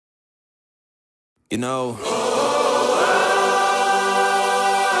You know,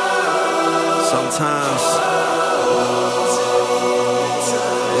 sometimes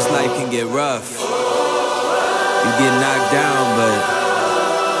this life can get rough. You get knocked down, but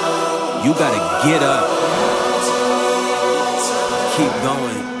you gotta get up. Keep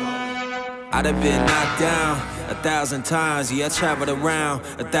going. I'd have been knocked down 1,000 times, yeah, I traveled around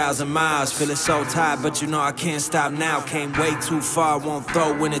 1,000 miles, feeling so tired, but you know I can't stop now. Came way too far, won't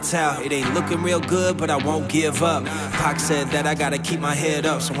throw in the towel. It ain't looking real good, but I won't give up. Pac said that I gotta keep my head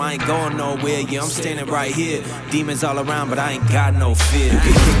up, so I ain't going nowhere, yeah, I'm standing right here. Demons all around, but I ain't got no fear. You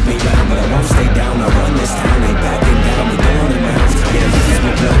can kick me down, but I won't stay down. I run this town, ain't backing down, we going around. Yeah, this is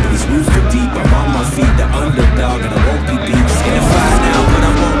my blood, but these roots too deep. I'm on my feet, the underdog, and I won't be beat. In the fight now, but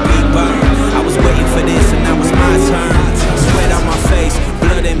I won't be burned. I was waiting for this, and now it's my turn. Sweat on my face,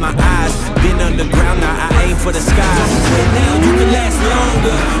 blood in my eyes. Been underground, now I aim for the skies. Wait now, you can last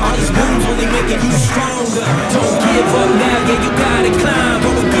longer. All these wounds only making you stronger. Don't give up now, yeah, you gotta climb. Go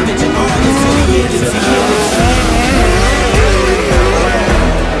and give it your all until the end, until the end.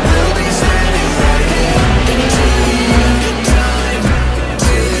 We'll be standing right here until the end of time.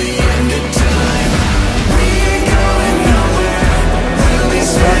 Till the end of time. We ain't going nowhere. We'll be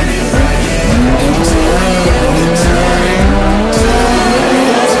standing right here until the end of time.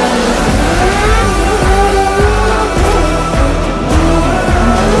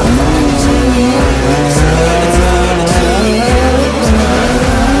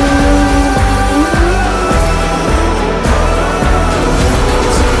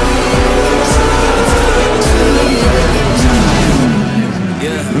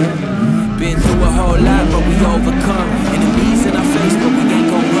 Overcome enemies in our face, but we ain't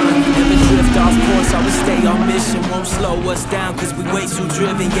gon' run. Never drift off course, always stay on mission. Won't slow us down, cause we way too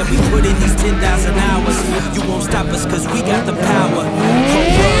driven. Yeah, we put in these 10,000 hours. You won't stop us, cause we got the power.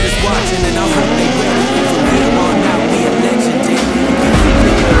 Whole world is watching, and I hope they ready. From here on out, we are legendary.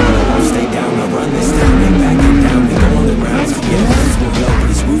 I won't stay down, I run this town. Ain't backing down, we going the rounds. Yeah, this will blow, but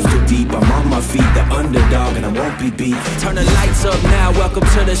these roots too deep. I'm on my feet, the underdog, and I won't be beat. Turn the lights up now, welcome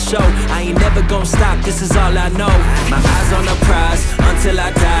to the show. I ain't never gon' stop, this is all I know. My eyes on the prize, until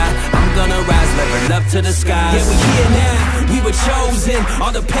I die. I'm gonna rise, level up to the skies. Yeah, we here now, we were chosen.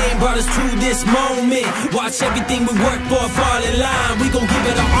 All the pain brought us to this moment. Watch everything we work for fall in line. We gon' give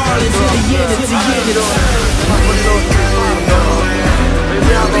it our all until the end, until the end of time.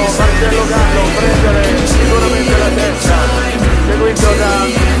 Vediamo Marcello Gallo prendere sicuramente la testa, seguito da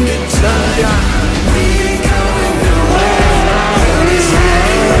Canzian.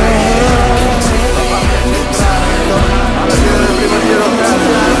 Alla fine del primo giro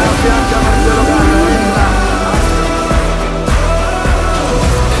Canzian affianca Marcello Gallo, entra.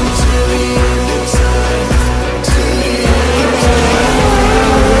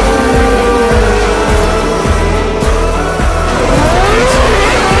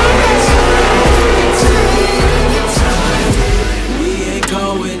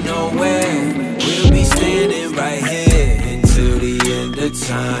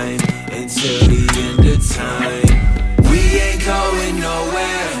 Time until the end of time. We ain't going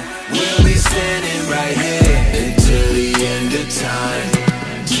nowhere. We'll be standing right here until the end of time.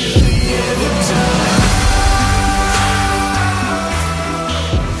 Till the end of time.